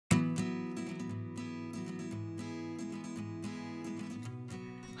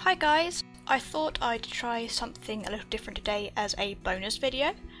Hi guys, I thought I'd try something a little different today as a bonus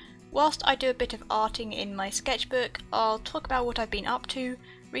video. Whilst I do a bit of arting in my sketchbook, I'll talk about what I've been up to,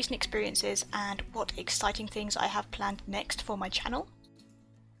 recent experiences, and what exciting things I have planned next for my channel.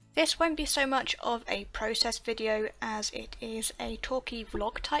 This won't be so much of a process video as it is a talky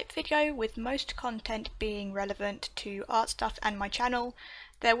vlog type video, with most content being relevant to art stuff and my channel.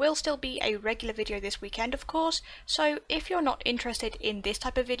 There will still be a regular video this weekend of course, so if you're not interested in this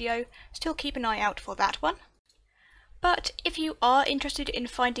type of video, still keep an eye out for that one. But if you are interested in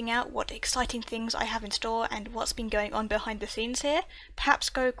finding out what exciting things I have in store and what's been going on behind the scenes here, perhaps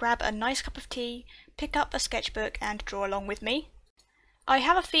go grab a nice cup of tea, pick up a sketchbook and draw along with me. I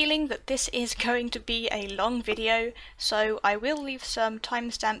have a feeling that this is going to be a long video, so I will leave some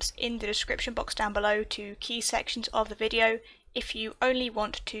timestamps in the description box down below to key sections of the video if you only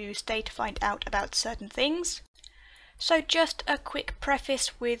want to stay to find out about certain things. So just a quick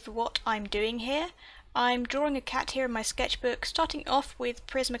preface with what I'm doing here. I'm drawing a cat here in my sketchbook, starting off with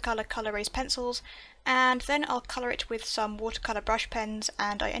Prismacolor Color Erase pencils, and then I'll colour it with some watercolour brush pens,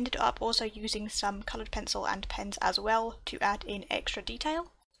 and I ended up also using some coloured pencil and pens as well to add in extra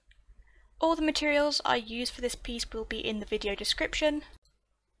detail. All the materials I use for this piece will be in the video description.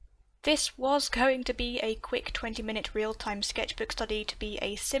 This was going to be a quick 20-minute real-time sketchbook study to be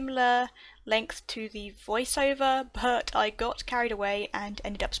a similar length to the voiceover, but I got carried away and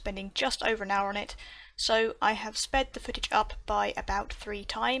ended up spending just over an hour on it, so I have sped the footage up by about 3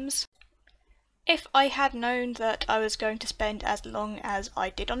 times. If I had known that I was going to spend as long as I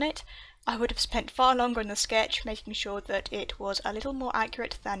did on it, I would have spent far longer on the sketch, making sure that it was a little more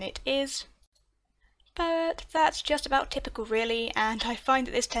accurate than it is. But that's just about typical really, and I find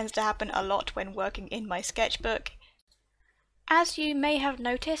that this tends to happen a lot when working in my sketchbook. As you may have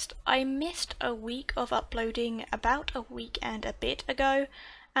noticed, I missed a week of uploading about a week and a bit ago,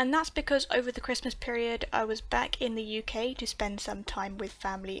 and that's because over the Christmas period I was back in the UK to spend some time with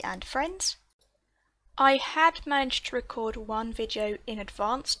family and friends. I had managed to record one video in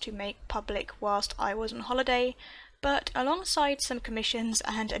advance to make public whilst I was on holiday, but alongside some commissions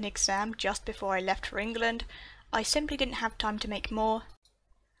and an exam just before I left for England, I simply didn't have time to make more.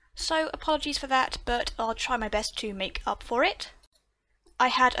 So apologies for that, but I'll try my best to make up for it. I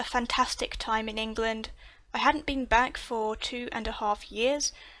had a fantastic time in England. I hadn't been back for 2.5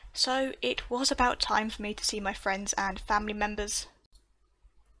 years, so it was about time for me to see my friends and family members.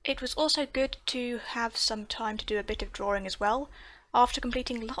 It was also good to have some time to do a bit of drawing as well. After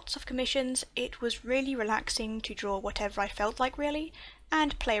completing lots of commissions, it was really relaxing to draw whatever I felt like really,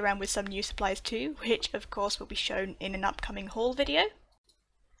 and play around with some new supplies too, which of course will be shown in an upcoming haul video.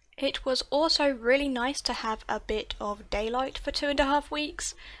 It was also really nice to have a bit of daylight for 2.5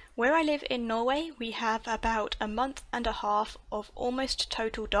 weeks. Where I live in Norway, we have about a month and a half of almost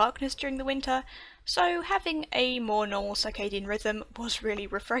total darkness during the winter, so having a more normal circadian rhythm was really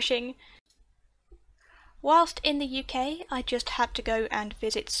refreshing. Whilst in the UK, I just had to go and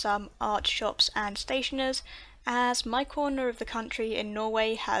visit some art shops and stationers, as my corner of the country in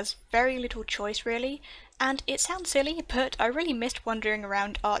Norway has very little choice really, and it sounds silly, but I really missed wandering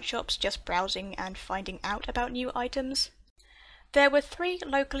around art shops just browsing and finding out about new items. There were 3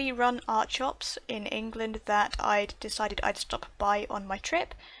 locally run art shops in England that I'd decided I'd stop by on my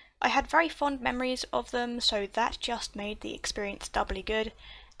trip. I had very fond memories of them, so that just made the experience doubly good.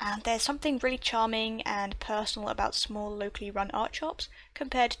 And there's something really charming and personal about small locally run art shops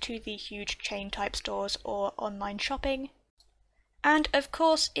compared to the huge chain type stores or online shopping. And of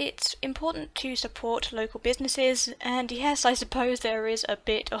course it's important to support local businesses, and yes, I suppose there is a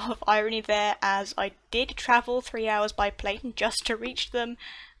bit of irony there as I did travel 3 hours by plane just to reach them,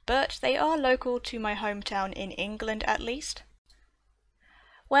 but they are local to my hometown in England at least.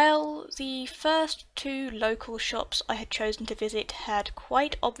 Well, the first 2 local shops I had chosen to visit had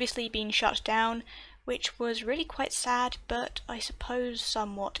quite obviously been shut down, which was really quite sad, but I suppose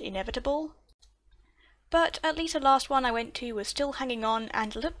somewhat inevitable. But at least the last one I went to was still hanging on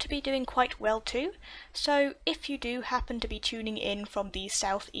and looked to be doing quite well too, so if you do happen to be tuning in from the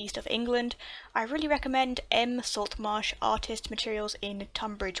southeast of England, I really recommend Saltmarsh Artist Materials in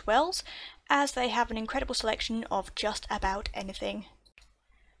Tunbridge Wells, as they have an incredible selection of just about anything.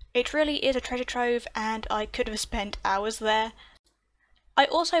 It really is a treasure trove, and I could have spent hours there. I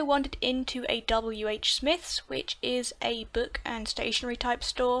also wandered into a W.H. Smith's, which is a book and stationery type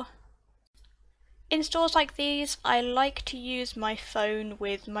store. In stores like these, I like to use my phone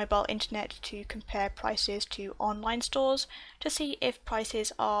with mobile internet to compare prices to online stores to see if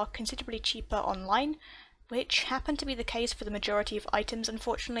prices are considerably cheaper online, which happened to be the case for the majority of items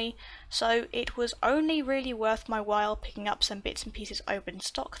unfortunately, so it was only really worth my while picking up some bits and pieces open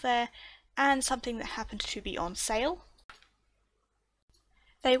stock there, and something that happened to be on sale.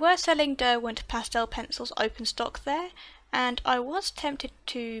 They were selling Derwent pastel pencils open stock there, and I was tempted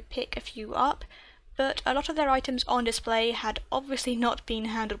to pick a few up, but a lot of their items on display had obviously not been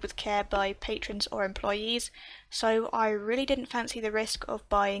handled with care by patrons or employees, so I really didn't fancy the risk of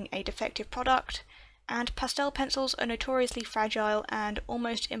buying a defective product, and pastel pencils are notoriously fragile and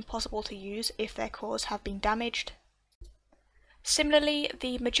almost impossible to use if their cores have been damaged. Similarly,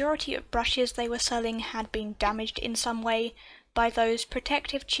 the majority of brushes they were selling had been damaged in some way, by those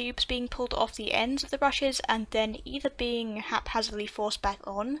protective tubes being pulled off the ends of the brushes and then either being haphazardly forced back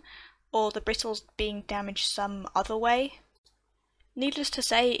on, or the bristles being damaged some other way. Needless to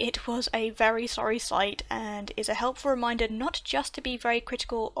say, it was a very sorry sight and is a helpful reminder not just to be very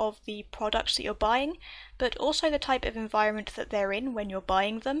critical of the products that you're buying, but also the type of environment that they're in when you're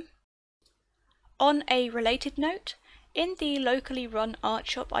buying them. On a related note, in the locally run art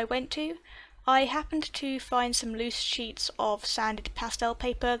shop I went to, I happened to find some loose sheets of sanded pastel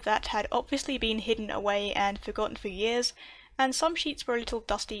paper that had obviously been hidden away and forgotten for years, and some sheets were a little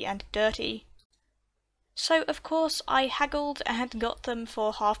dusty and dirty. So of course I haggled and got them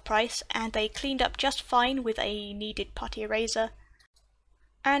for half price, and they cleaned up just fine with a kneaded putty eraser.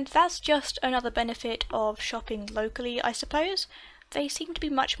 And that's just another benefit of shopping locally, I suppose. They seem to be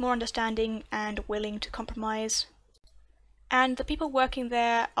much more understanding and willing to compromise. And the people working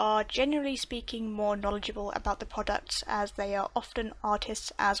there are generally speaking more knowledgeable about the products, as they are often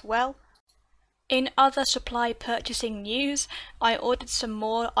artists as well. In other supply purchasing news, I ordered some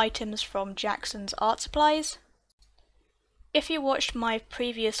more items from Jackson's Art Supplies. If you watched my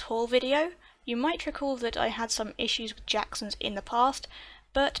previous haul video, you might recall that I had some issues with Jackson's in the past,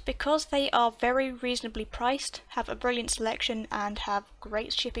 but because they are very reasonably priced, have a brilliant selection and have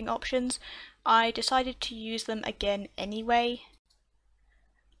great shipping options, I decided to use them again anyway.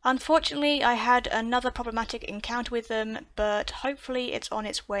 Unfortunately, I had another problematic encounter with them, but hopefully it's on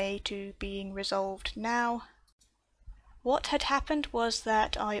its way to being resolved now. What had happened was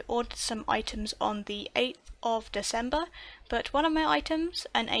that I ordered some items on the 8th of December, but one of my items,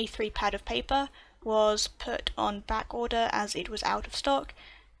 an A3 pad of paper, was put on back order as it was out of stock,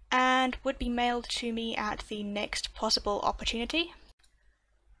 and would be mailed to me at the next possible opportunity.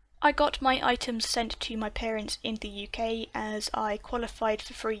 I got my items sent to my parents in the UK as I qualified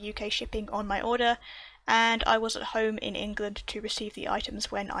for free UK shipping on my order, and I was at home in England to receive the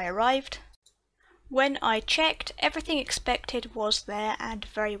items when I arrived. When I checked, everything expected was there and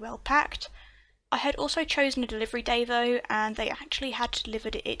very well packed. I had also chosen a delivery day though, and they actually had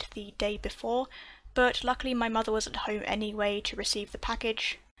delivered it the day before, but luckily my mother was at home anyway to receive the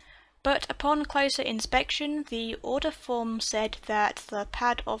package. But upon closer inspection, the order form said that the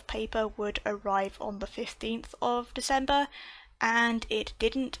pad of paper would arrive on the 15th of December, and it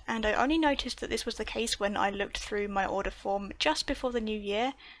didn't, and I only noticed that this was the case when I looked through my order form just before the new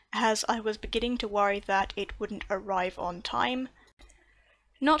year, as I was beginning to worry that it wouldn't arrive on time.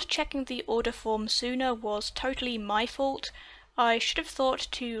 Not checking the order form sooner was totally my fault. I should have thought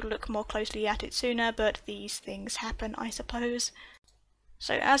to look more closely at it sooner, but these things happen, I suppose.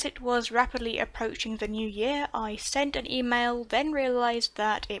 So as it was rapidly approaching the new year, I sent an email, then realised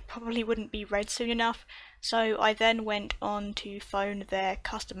that it probably wouldn't be read soon enough, so I then went on to phone their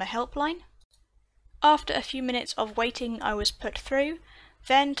customer helpline. After a few minutes of waiting, I was put through,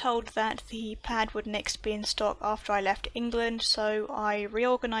 then told that the pad would next be in stock after I left England, so I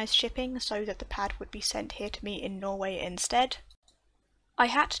reorganised shipping so that the pad would be sent here to me in Norway instead. I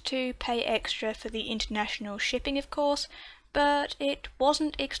had to pay extra for the international shipping, of course, but it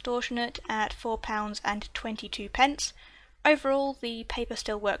wasn't extortionate at £4.22. Overall, the paper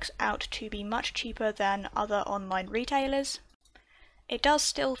still works out to be much cheaper than other online retailers. It does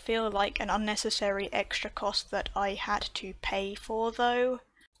still feel like an unnecessary extra cost that I had to pay for though.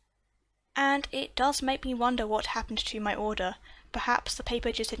 And it does make me wonder what happened to my order. Perhaps the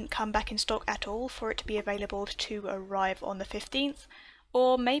paper just didn't come back in stock at all for it to be available to arrive on the 15th,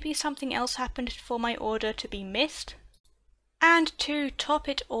 or maybe something else happened for my order to be missed. And to top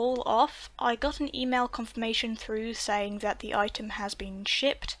it all off, I got an email confirmation through saying that the item has been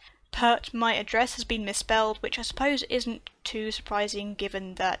shipped, but my address has been misspelled, which I suppose isn't too surprising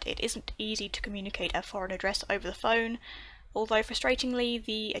given that it isn't easy to communicate a foreign address over the phone, although frustratingly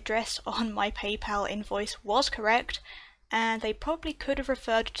the address on my PayPal invoice was correct, and they probably could have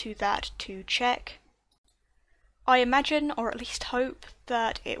referred to that to check. I imagine, or at least hope,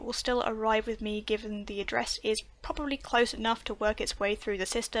 that it will still arrive with me given the address is probably close enough to work its way through the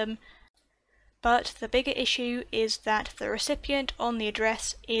system, but the bigger issue is that the recipient on the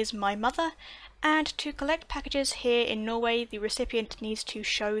address is my mother, and to collect packages here in Norway the recipient needs to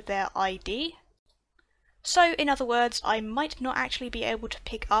show their ID. So in other words, I might not actually be able to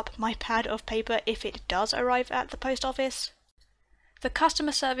pick up my pad of paper if it does arrive at the post office. The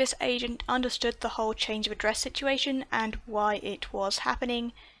customer service agent understood the whole change of address situation and why it was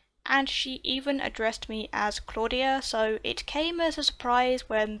happening, and she even addressed me as Claudia, so it came as a surprise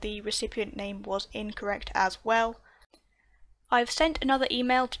when the recipient name was incorrect as well. I've sent another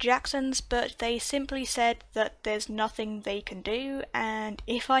email to Jackson's, but they simply said that there's nothing they can do, and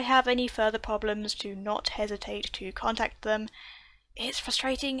if I have any further problems, do not hesitate to contact them. It's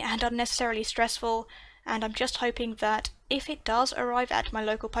frustrating and unnecessarily stressful, and I'm just hoping that if it does arrive at my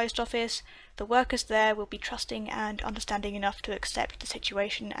local post office, the workers there will be trusting and understanding enough to accept the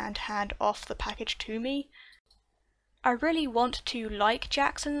situation and hand off the package to me. I really want to like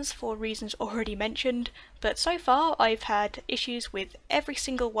Jackson's for reasons already mentioned, but so far I've had issues with every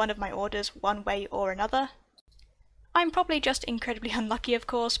single one of my orders one way or another. I'm probably just incredibly unlucky of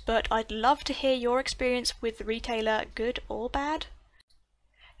course, but I'd love to hear your experience with the retailer, good or bad.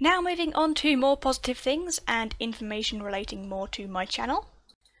 Now moving on to more positive things and information relating more to my channel.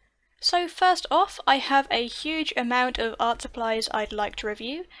 So first off, I have a huge amount of art supplies I'd like to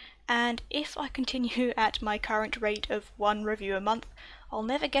review, and if I continue at my current rate of 1 review a month, I'll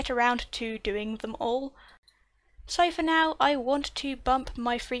never get around to doing them all. So for now, I want to bump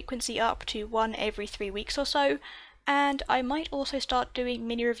my frequency up to 1 every 3 weeks or so, and I might also start doing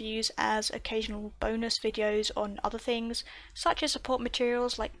mini reviews as occasional bonus videos on other things, such as support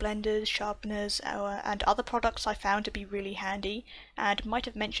materials like blenders, sharpeners, and other products I found to be really handy, and might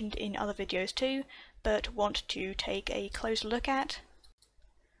have mentioned in other videos too, but want to take a closer look at.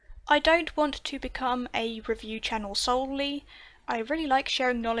 I don't want to become a review channel solely. I really like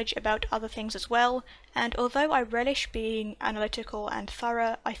sharing knowledge about other things as well, and although I relish being analytical and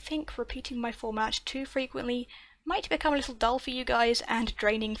thorough, I think repeating my format too frequently might become a little dull for you guys and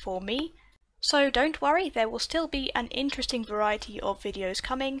draining for me. So don't worry, there will still be an interesting variety of videos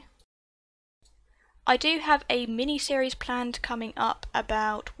coming. I do have a mini-series planned coming up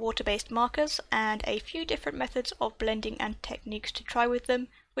about water-based markers and a few different methods of blending and techniques to try with them,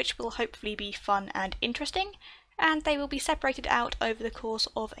 which will hopefully be fun and interesting, and they will be separated out over the course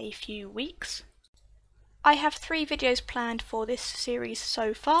of a few weeks. I have 3 videos planned for this series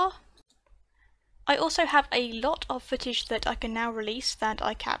so far. I also have a lot of footage that I can now release that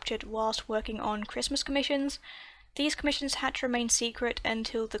I captured whilst working on Christmas commissions. These commissions had to remain secret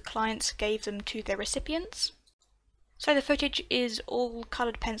until the clients gave them to their recipients. So the footage is all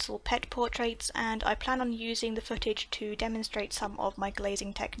coloured pencil pet portraits, and I plan on using the footage to demonstrate some of my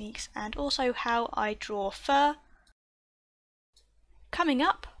glazing techniques and also how I draw fur. Coming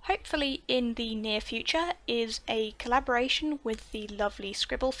up, hopefully in the near future, is a collaboration with the lovely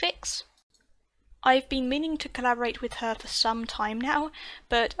Scribblefix. I've been meaning to collaborate with her for some time now,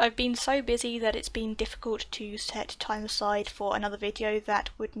 but I've been so busy that it's been difficult to set time aside for another video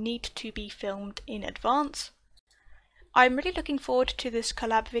that would need to be filmed in advance. I'm really looking forward to this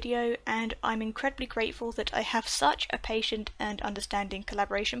collab video, and I'm incredibly grateful that I have such a patient and understanding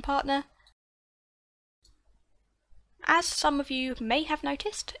collaboration partner. As some of you may have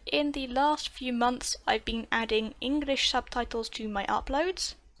noticed, in the last few months I've been adding English subtitles to my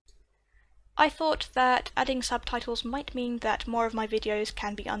uploads. I thought that adding subtitles might mean that more of my videos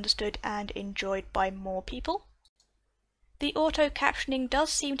can be understood and enjoyed by more people. The auto-captioning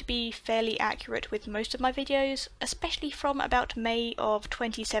does seem to be fairly accurate with most of my videos, especially from about May of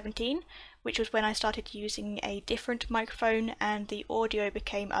 2017, which was when I started using a different microphone and the audio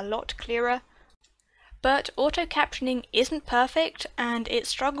became a lot clearer. But auto-captioning isn't perfect, and it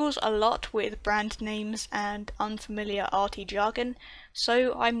struggles a lot with brand names and unfamiliar arty jargon,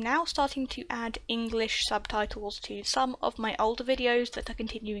 so I'm now starting to add English subtitles to some of my older videos that are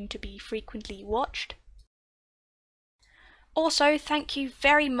continuing to be frequently watched. Also, thank you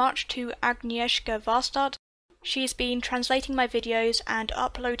very much to Agnieszka Warstad. She's been translating my videos and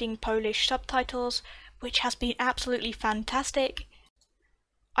uploading Polish subtitles, which has been absolutely fantastic.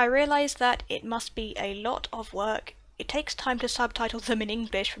 I realise that it must be a lot of work. It takes time to subtitle them in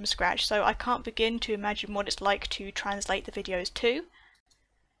English from scratch, so I can't begin to imagine what it's like to translate the videos too.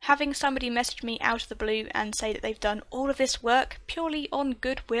 Having somebody message me out of the blue and say that they've done all of this work purely on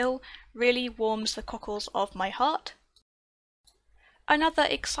goodwill really warms the cockles of my heart. Another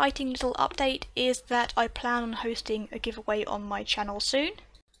exciting little update is that I plan on hosting a giveaway on my channel soon.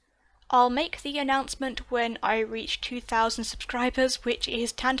 I'll make the announcement when I reach 2,000 subscribers, which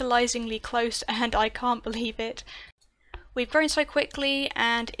is tantalisingly close and I can't believe it. We've grown so quickly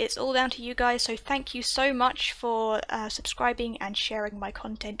and it's all down to you guys, so thank you so much for subscribing and sharing my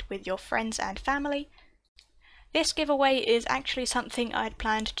content with your friends and family. This giveaway is actually something I'd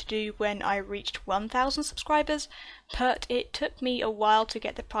planned to do when I reached 1,000 subscribers, but it took me a while to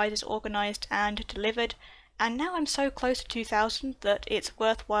get the prizes organised and delivered, and now I'm so close to 2,000 that it's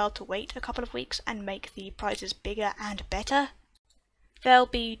worthwhile to wait a couple of weeks and make the prizes bigger and better. There'll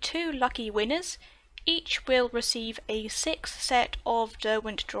be 2 lucky winners. Each will receive a 6 set of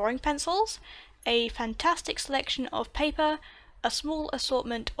Derwent drawing pencils, a fantastic selection of paper, a small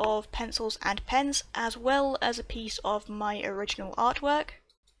assortment of pencils and pens, as well as a piece of my original artwork.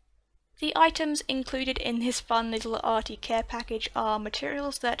 The items included in this fun little arty care package are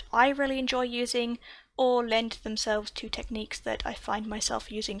materials that I really enjoy using or lend themselves to techniques that I find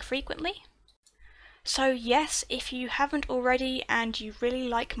myself using frequently. So yes, if you haven't already and you really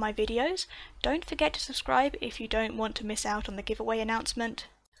like my videos, don't forget to subscribe if you don't want to miss out on the giveaway announcement.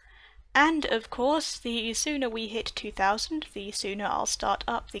 And of course, the sooner we hit 2,000, the sooner I'll start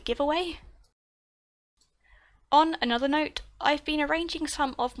up the giveaway. On another note, I've been arranging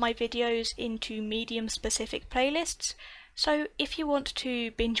some of my videos into medium-specific playlists, so if you want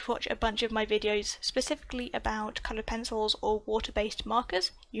to binge watch a bunch of my videos specifically about coloured pencils or water-based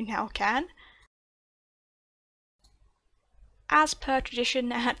markers, you now can. As per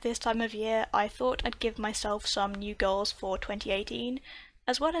tradition at this time of year, I thought I'd give myself some new goals for 2018,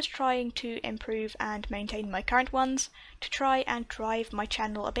 as well as trying to improve and maintain my current ones, to try and drive my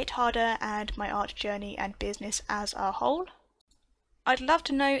channel a bit harder and my art journey and business as a whole. I'd love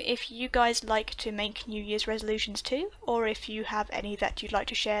to know if you guys like to make New Year's resolutions too, or if you have any that you'd like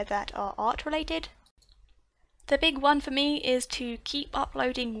to share that are art related. The big one for me is to keep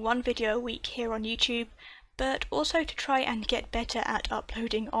uploading 1 video a week here on YouTube, but also to try and get better at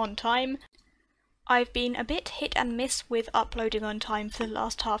uploading on time. I've been a bit hit and miss with uploading on time for the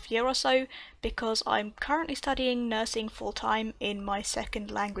last half year or so, because I'm currently studying nursing full-time in my second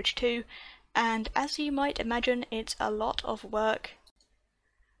language too, and as you might imagine, it's a lot of work.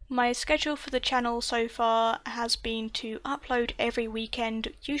 My schedule for the channel so far has been to upload every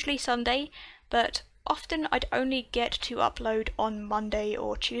weekend, usually Sunday, but often I'd only get to upload on Monday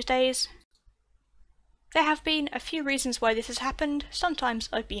or Tuesdays. There have been a few reasons why this has happened. Sometimes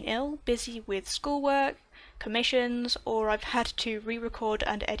I've been ill, busy with schoolwork, commissions, or I've had to re-record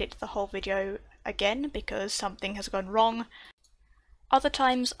and edit the whole video again because something has gone wrong. Other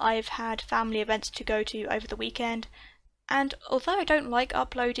times I've had family events to go to over the weekend, and although I don't like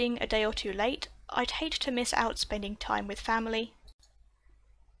uploading a day or 2 late, I'd hate to miss out spending time with family.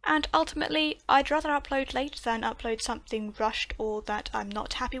 And ultimately, I'd rather upload late than upload something rushed or that I'm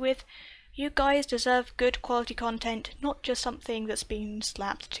not happy with. You guys deserve good quality content, not just something that's been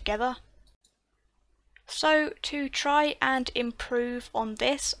slapped together. So to try and improve on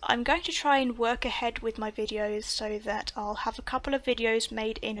this, I'm going to try and work ahead with my videos so that I'll have a couple of videos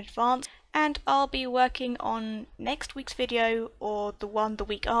made in advance, and I'll be working on next week's video or the one the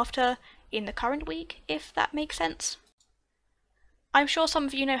week after in the current week, if that makes sense. I'm sure some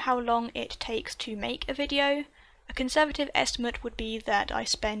of you know how long it takes to make a video. A conservative estimate would be that I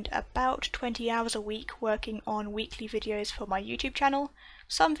spend about 20 hours a week working on weekly videos for my YouTube channel.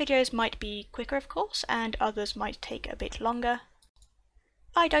 Some videos might be quicker of course, and others might take a bit longer.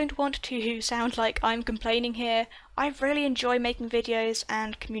 I don't want to sound like I'm complaining here. I really enjoy making videos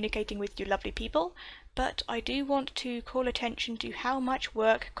and communicating with you lovely people, but I do want to call attention to how much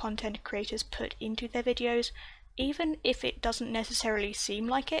work content creators put into their videos, even if it doesn't necessarily seem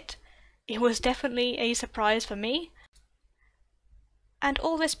like it. It was definitely a surprise for me. And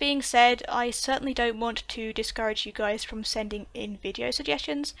all this being said, I certainly don't want to discourage you guys from sending in video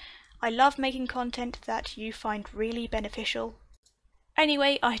suggestions. I love making content that you find really beneficial.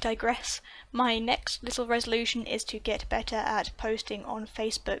 Anyway, I digress. My next little resolution is to get better at posting on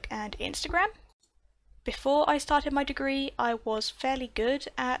Facebook and Instagram. Before I started my degree, I was fairly good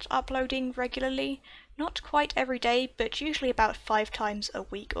at uploading regularly, not quite every day, but usually about 5 times a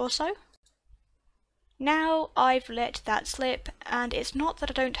week or so. Now I've let that slip, and it's not that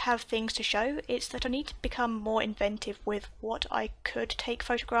I don't have things to show, it's that I need to become more inventive with what I could take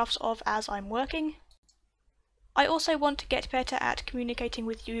photographs of as I'm working. I also want to get better at communicating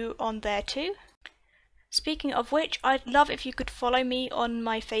with you on there too. Speaking of which, I'd love if you could follow me on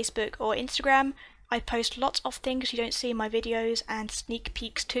my Facebook or Instagram. I post lots of things you don't see in my videos and sneak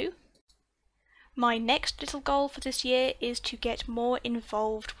peeks too. My next little goal for this year is to get more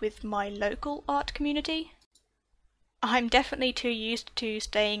involved with my local art community. I'm definitely too used to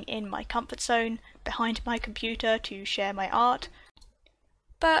staying in my comfort zone, behind my computer to share my art.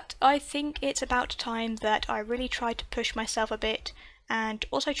 but I think it's about time that I really try to push myself a bit and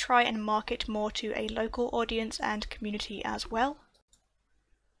also try and market more to a local audience and community as well.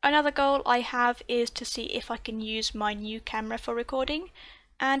 Another goal I have is to see if I can use my new camera for recording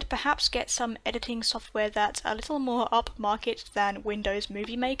and perhaps get some editing software that's a little more upmarket than Windows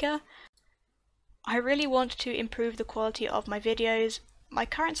Movie Maker. I really want to improve the quality of my videos. My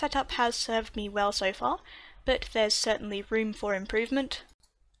current setup has served me well so far, but there's certainly room for improvement.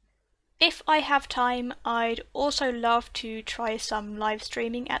 If I have time, I'd also love to try some live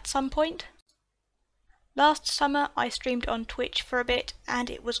streaming at some point. Last summer I streamed on Twitch for a bit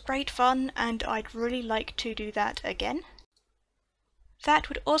and it was great fun, and I'd really like to do that again. That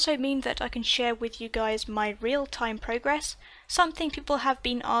would also mean that I can share with you guys my real-time progress, something people have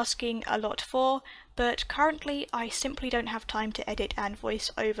been asking a lot for, but currently I simply don't have time to edit and voice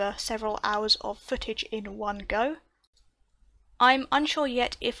over several hours of footage in one go. I'm unsure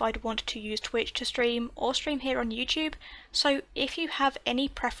yet if I'd want to use Twitch to stream or stream here on YouTube, so if you have any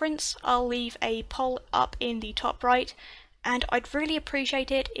preference, I'll leave a poll up in the top right, and I'd really appreciate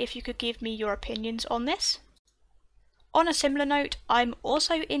it if you could give me your opinions on this. On a similar note, I'm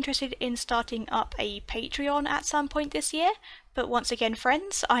also interested in starting up a Patreon at some point this year, but once again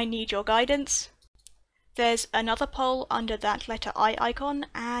friends, I need your guidance. There's another poll under that letter I icon,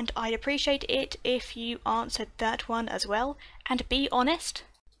 and I'd appreciate it if you answered that one as well, and be honest.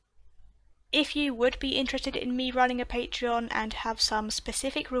 If you would be interested in me running a Patreon and have some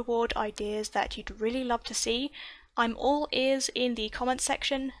specific reward ideas that you'd really love to see, I'm all ears in the comments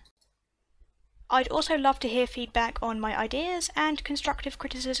section. I'd also love to hear feedback on my ideas and constructive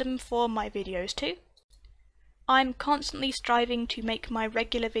criticism for my videos too. I'm constantly striving to make my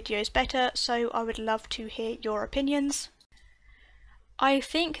regular videos better, so I would love to hear your opinions. I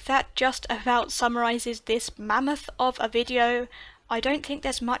think that just about summarizes this mammoth of a video. I don't think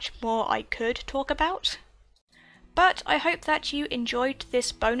there's much more I could talk about. But I hope that you enjoyed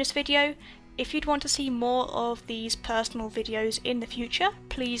this bonus video. If you'd want to see more of these personal videos in the future,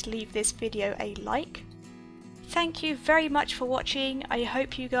 please leave this video a like. Thank you very much for watching. I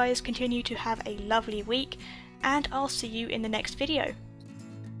hope you guys continue to have a lovely week, and I'll see you in the next video.